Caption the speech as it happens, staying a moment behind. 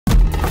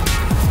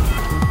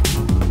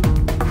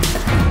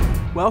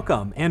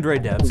Welcome,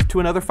 Android devs, to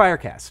another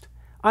Firecast.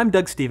 I'm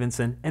Doug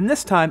Stevenson, and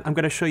this time I'm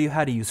going to show you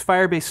how to use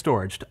Firebase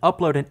storage to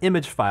upload an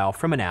image file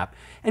from an app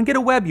and get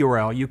a web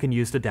URL you can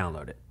use to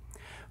download it.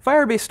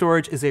 Firebase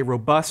storage is a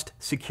robust,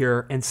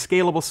 secure, and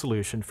scalable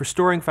solution for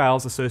storing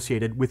files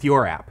associated with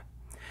your app.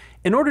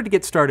 In order to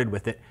get started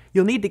with it,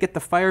 you'll need to get the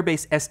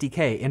Firebase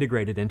SDK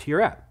integrated into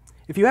your app.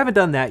 If you haven't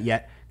done that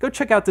yet, go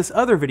check out this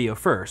other video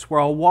first,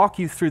 where I'll walk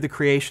you through the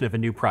creation of a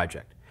new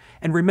project.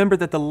 And remember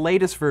that the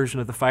latest version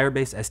of the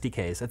Firebase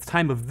SDKs at the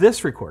time of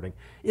this recording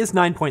is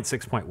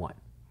 9.6.1.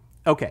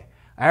 Okay,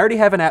 I already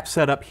have an app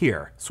set up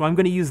here, so I'm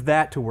going to use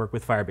that to work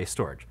with Firebase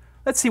storage.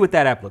 Let's see what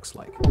that app looks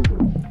like.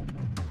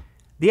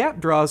 The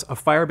app draws a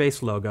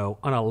Firebase logo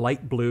on a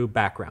light blue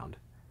background.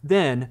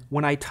 Then,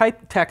 when I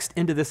type text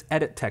into this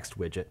edit text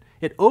widget,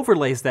 it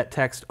overlays that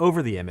text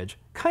over the image,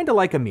 kind of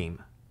like a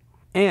meme.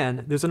 And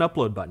there's an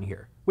upload button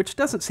here, which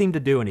doesn't seem to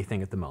do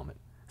anything at the moment.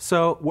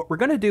 So what we're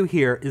going to do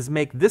here is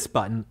make this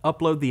button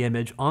upload the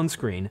image on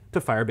screen to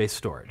Firebase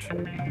storage.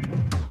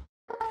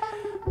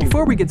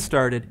 Before we get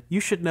started, you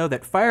should know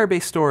that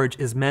Firebase storage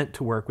is meant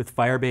to work with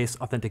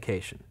Firebase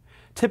authentication.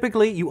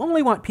 Typically, you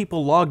only want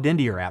people logged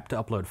into your app to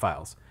upload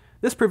files.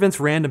 This prevents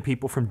random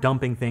people from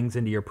dumping things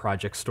into your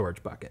project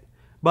storage bucket.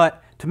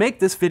 But to make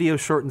this video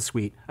short and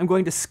sweet, I'm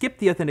going to skip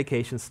the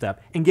authentication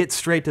step and get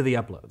straight to the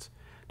uploads.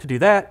 To do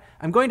that,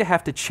 I'm going to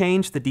have to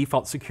change the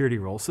default security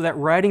rules so that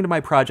writing to my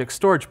project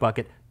storage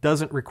bucket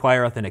doesn't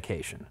require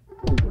authentication.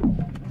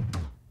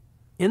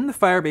 In the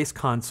Firebase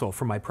console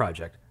for my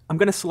project, I'm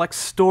going to select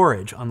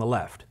Storage on the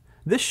left.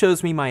 This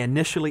shows me my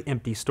initially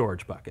empty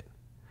storage bucket.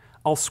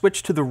 I'll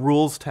switch to the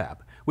Rules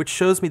tab, which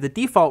shows me the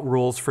default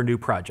rules for new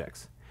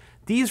projects.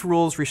 These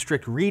rules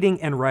restrict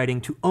reading and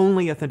writing to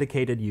only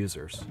authenticated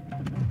users.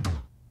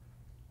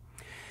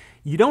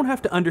 You don't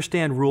have to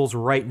understand rules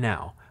right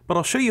now, but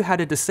I'll show you how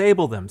to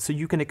disable them so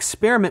you can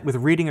experiment with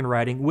reading and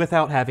writing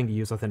without having to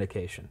use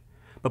authentication.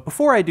 But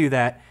before I do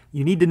that,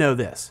 you need to know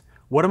this.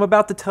 What I'm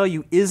about to tell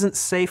you isn't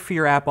safe for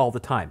your app all the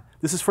time.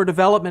 This is for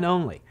development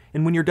only.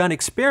 And when you're done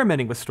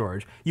experimenting with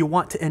storage, you'll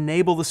want to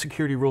enable the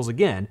security rules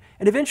again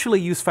and eventually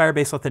use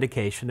Firebase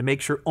authentication to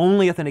make sure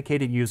only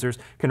authenticated users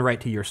can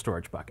write to your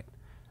storage bucket.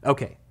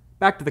 Okay,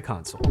 back to the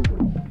console.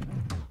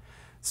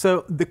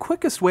 So the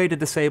quickest way to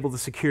disable the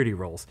security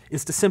rules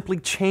is to simply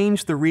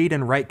change the read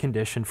and write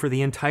condition for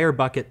the entire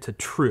bucket to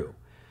true.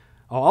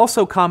 I'll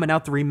also comment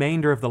out the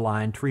remainder of the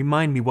line to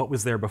remind me what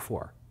was there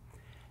before.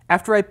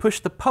 After I push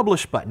the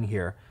Publish button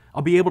here,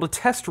 I'll be able to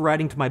test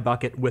writing to my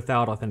bucket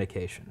without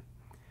authentication.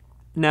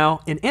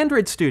 Now, in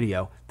Android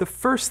Studio, the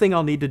first thing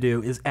I'll need to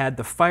do is add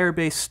the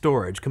Firebase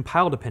storage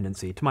compile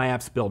dependency to my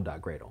app's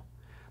build.gradle.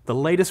 The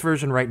latest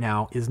version right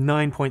now is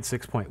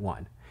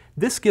 9.6.1.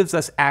 This gives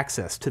us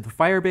access to the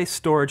Firebase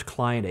Storage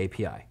Client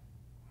API.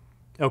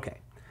 Okay,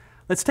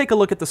 let's take a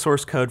look at the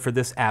source code for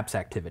this app's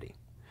activity.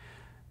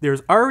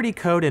 There's already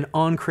code in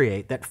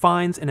onCreate that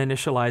finds and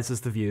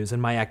initializes the views in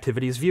my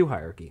activities view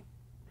hierarchy.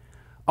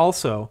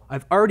 Also,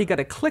 I've already got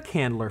a click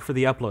handler for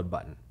the upload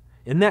button.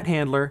 In that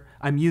handler,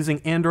 I'm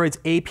using Android's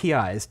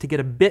APIs to get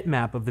a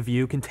bitmap of the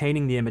view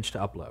containing the image to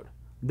upload.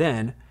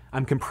 Then,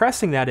 I'm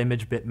compressing that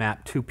image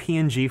bitmap to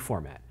PNG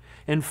format.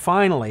 And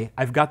finally,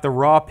 I've got the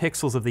raw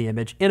pixels of the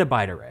image in a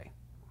byte array.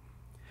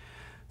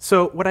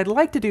 So what I'd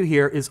like to do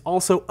here is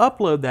also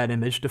upload that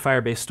image to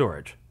Firebase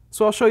storage.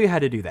 So I'll show you how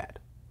to do that.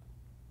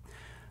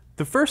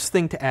 The first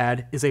thing to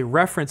add is a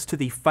reference to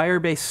the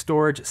Firebase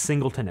storage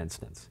singleton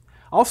instance.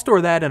 I'll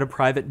store that in a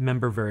private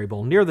member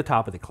variable near the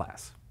top of the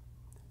class.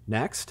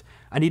 Next,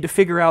 I need to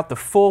figure out the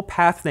full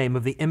path name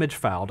of the image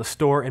file to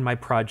store in my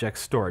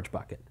project's storage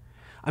bucket.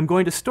 I'm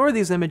going to store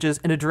these images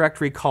in a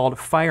directory called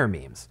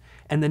firememes,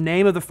 and the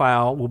name of the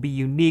file will be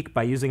unique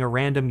by using a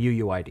random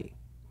UUID.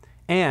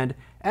 And,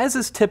 as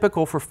is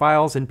typical for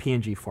files in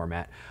PNG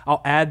format,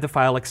 I'll add the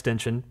file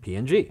extension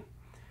PNG.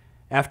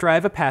 After I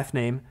have a path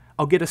name,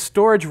 I'll get a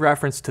storage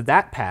reference to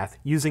that path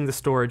using the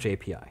storage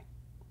API.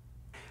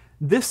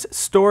 This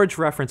storage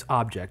reference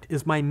object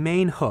is my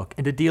main hook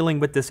into dealing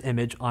with this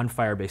image on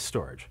Firebase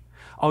storage.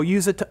 I'll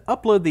use it to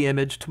upload the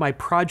image to my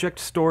project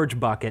storage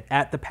bucket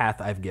at the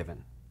path I've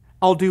given.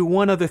 I'll do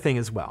one other thing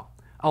as well.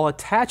 I'll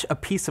attach a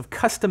piece of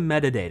custom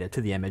metadata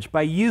to the image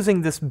by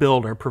using this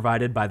builder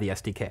provided by the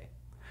SDK.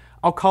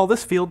 I'll call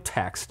this field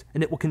text,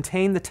 and it will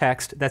contain the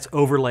text that's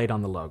overlaid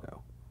on the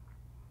logo.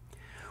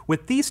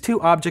 With these two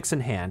objects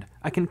in hand,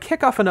 I can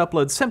kick off an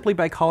upload simply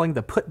by calling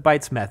the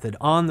putBytes method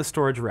on the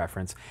storage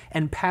reference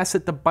and pass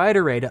it the byte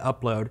array to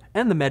upload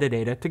and the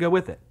metadata to go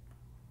with it.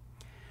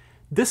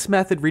 This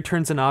method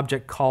returns an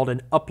object called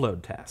an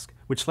upload task,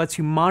 which lets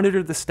you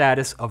monitor the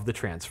status of the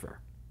transfer.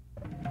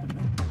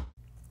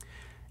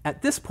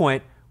 At this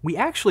point, we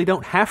actually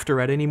don't have to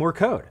write any more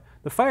code.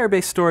 The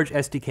Firebase Storage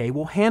SDK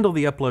will handle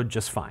the upload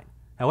just fine.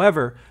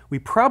 However, we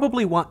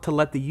probably want to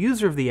let the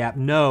user of the app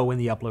know when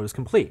the upload is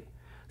complete.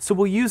 So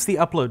we'll use the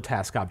upload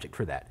task object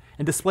for that,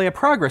 and display a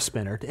progress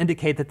spinner to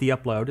indicate that the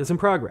upload is in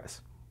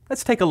progress.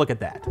 Let's take a look at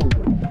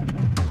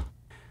that.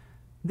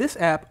 This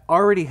app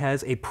already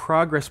has a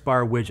progress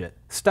bar widget,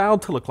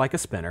 styled to look like a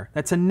spinner,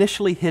 that's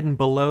initially hidden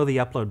below the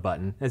upload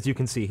button, as you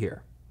can see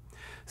here.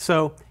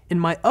 So, in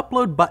my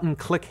upload button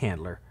click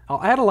handler,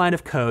 I'll add a line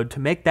of code to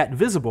make that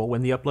visible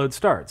when the upload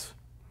starts.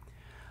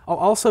 I'll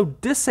also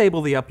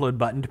disable the upload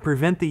button to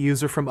prevent the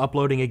user from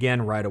uploading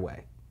again right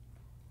away.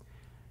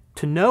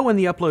 To know when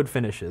the upload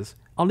finishes,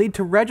 I'll need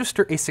to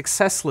register a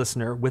success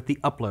listener with the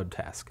upload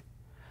task.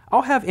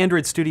 I'll have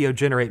Android Studio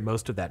generate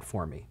most of that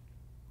for me.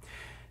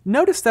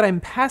 Notice that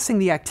I'm passing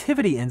the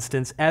activity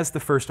instance as the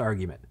first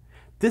argument.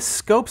 This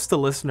scopes the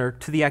listener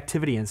to the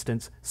activity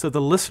instance so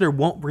the listener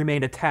won't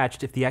remain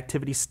attached if the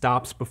activity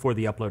stops before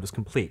the upload is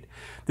complete.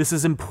 This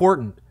is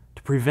important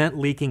to prevent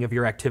leaking of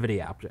your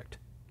activity object.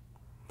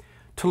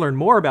 To learn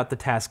more about the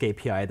Task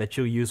API that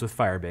you'll use with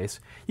Firebase,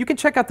 you can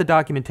check out the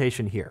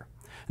documentation here.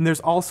 And there's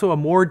also a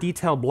more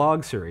detailed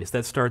blog series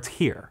that starts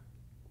here.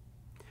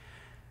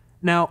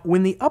 Now,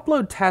 when the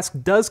upload task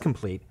does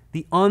complete,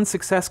 the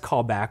onSuccess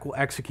callback will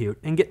execute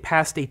and get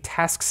past a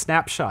task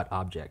snapshot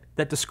object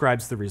that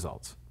describes the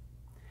results.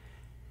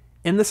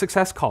 In the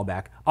success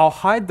callback, I'll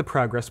hide the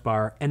progress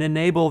bar and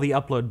enable the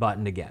upload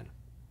button again.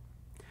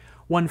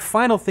 One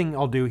final thing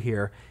I'll do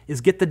here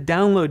is get the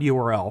download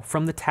URL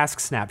from the task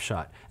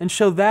snapshot and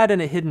show that in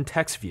a hidden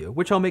text view,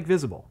 which I'll make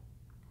visible.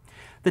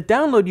 The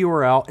download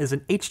URL is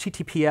an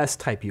HTTPS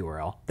type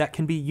URL that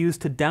can be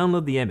used to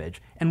download the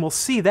image, and we'll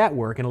see that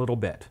work in a little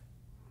bit.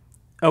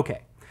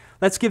 Okay,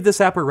 let's give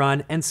this app a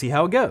run and see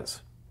how it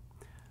goes.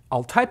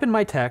 I'll type in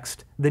my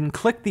text, then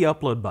click the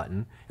upload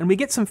button, and we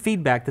get some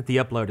feedback that the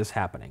upload is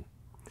happening.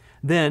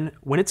 Then,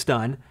 when it's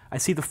done, I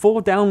see the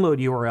full download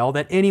URL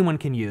that anyone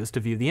can use to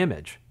view the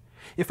image.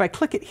 If I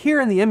click it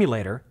here in the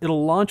emulator,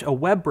 it'll launch a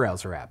web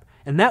browser app,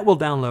 and that will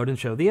download and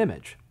show the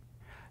image.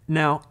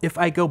 Now, if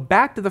I go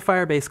back to the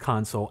Firebase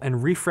console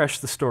and refresh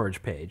the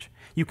storage page,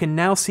 you can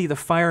now see the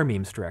Fire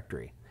Memes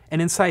directory,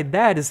 and inside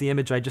that is the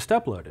image I just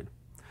uploaded.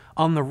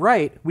 On the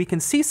right, we can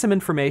see some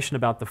information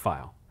about the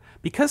file.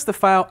 Because the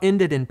file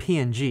ended in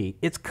PNG,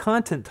 its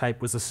content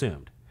type was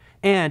assumed.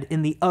 And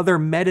in the Other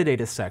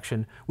Metadata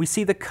section, we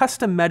see the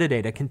custom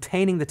metadata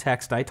containing the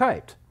text I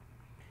typed.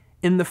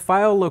 In the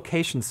File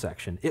Location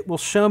section, it will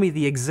show me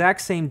the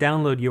exact same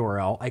download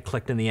URL I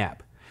clicked in the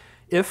app.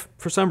 If,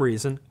 for some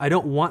reason, I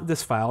don't want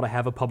this file to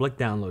have a public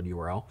download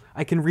URL,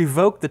 I can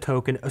revoke the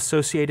token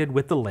associated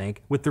with the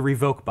link with the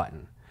Revoke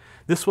button.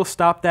 This will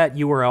stop that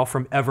URL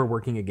from ever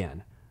working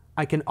again.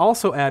 I can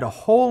also add a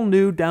whole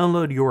new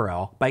download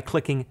URL by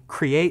clicking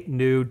Create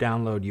New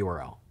Download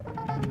URL.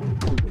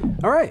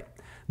 Alright,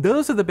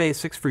 those are the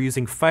basics for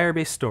using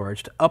Firebase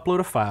storage to upload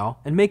a file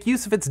and make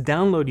use of its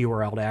download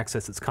URL to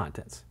access its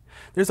contents.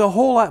 There's a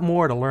whole lot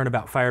more to learn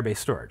about Firebase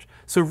storage,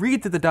 so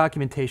read through the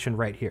documentation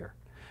right here.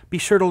 Be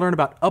sure to learn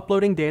about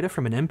uploading data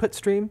from an input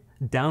stream,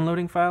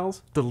 downloading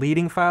files,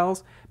 deleting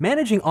files,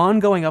 managing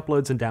ongoing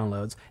uploads and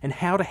downloads, and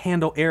how to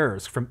handle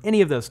errors from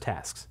any of those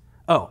tasks.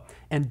 Oh,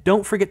 and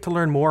don't forget to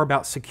learn more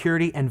about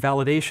security and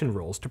validation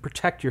rules to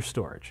protect your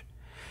storage.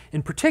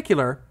 In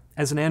particular,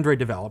 as an Android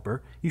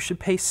developer, you should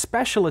pay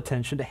special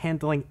attention to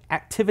handling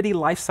activity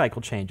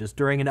lifecycle changes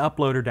during an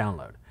upload or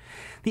download.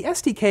 The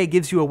SDK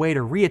gives you a way to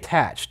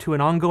reattach to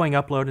an ongoing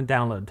upload and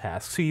download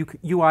task so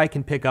UI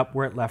can pick up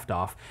where it left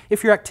off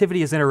if your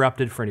activity is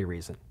interrupted for any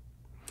reason.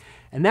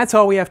 And that's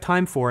all we have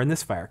time for in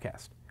this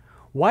Firecast.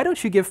 Why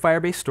don't you give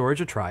Firebase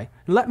storage a try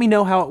and let me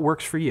know how it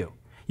works for you?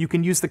 You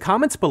can use the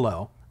comments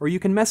below, or you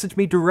can message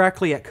me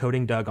directly at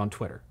CodingDoug on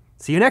Twitter.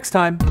 See you next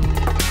time!